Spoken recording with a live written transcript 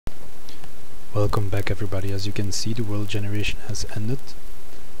Welcome back everybody. As you can see, the world generation has ended,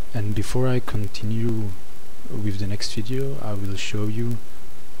 and before I continue with the next video, I will show you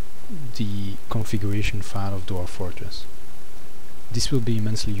the configuration file of Dwarf Fortress. This will be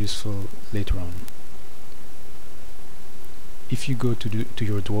immensely useful later on. If you go to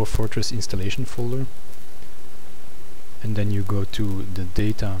your Dwarf Fortress installation folder, and then you go to the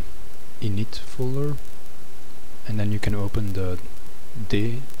data init folder, and then you can open the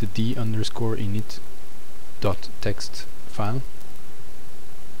d_init.txt file.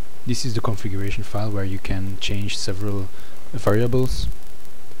 This is the configuration file where you can change several variables.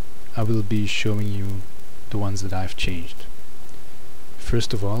 I will be showing you the ones that I've changed.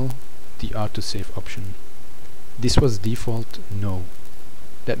 First of all, the autosave option. This was default no.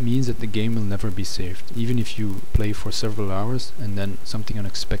 That means that the game will never be saved. Even if you play for several hours and then something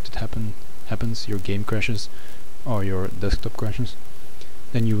unexpected happens, your game crashes or your desktop crashes,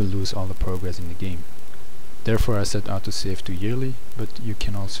 then you will lose all the progress in the game. Therefore I set autosave to yearly, but you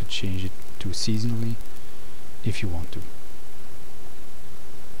can also change it to seasonally if you want to.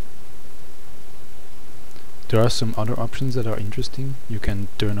 There are some other options that are interesting. You can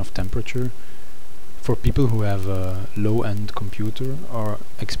turn off temperature. For people who have a low-end computer or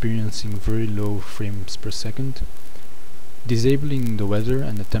experiencing very low frames per second, disabling the weather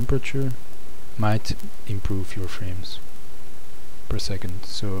and the temperature might improve your frames per second,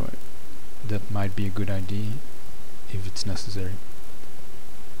 so that might be a good idea if it's necessary.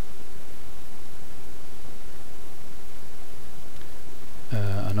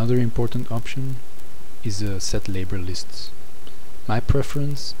 Another important option is set labor lists. My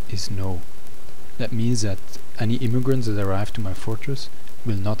preference is no. That means that any immigrants that arrive to my fortress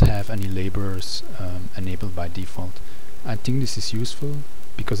will not have any laborers enabled by default. I think this is useful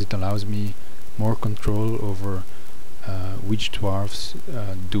because it allows me more control over which dwarves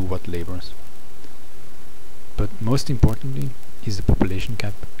do what labors. But most importantly is the population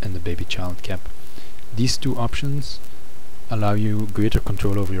cap and the baby child cap. These two options allow you greater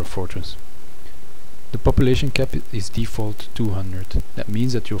control over your fortress. The population cap is default 200. That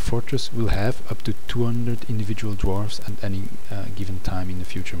means that your fortress will have up to 200 individual dwarves at any given time in the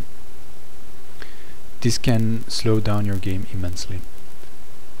future. This can slow down your game immensely.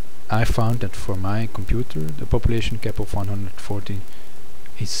 I found that for my computer the population cap of 140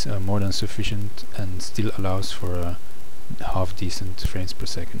 is more than sufficient and still allows for half decent frames per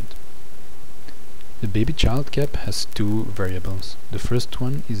second. The baby child cap has two variables. The first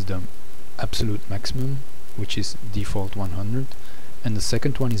one is the absolute maximum, which is default 100, and the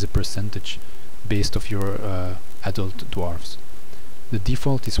second one is a percentage based of your adult dwarves. The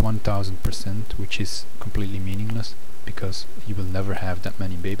default is 1000%, which is completely meaningless because you will never have that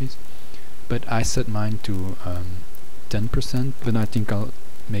many babies, but I set mine to 10%, but I think I'll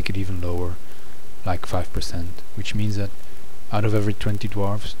make it even lower, like 5%, which means that out of every 20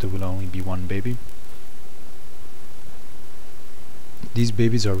 dwarves there will only be one baby. These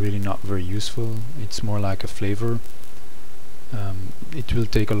babies are really not very useful. It's more like a flavor. It will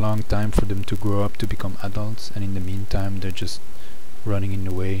take a long time for them to grow up to become adults, and in the meantime they're just running in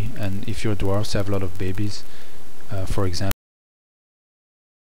the way. And if your dwarves have a lot of babies, for example,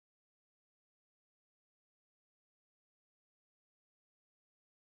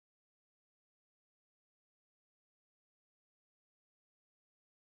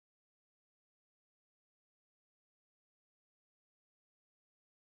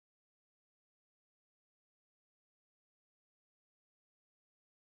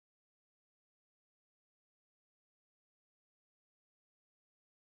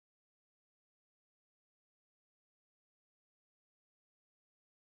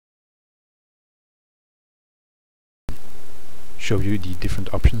 show you the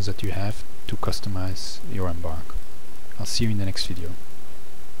different options that you have to customize your embark. I'll see you in the next video.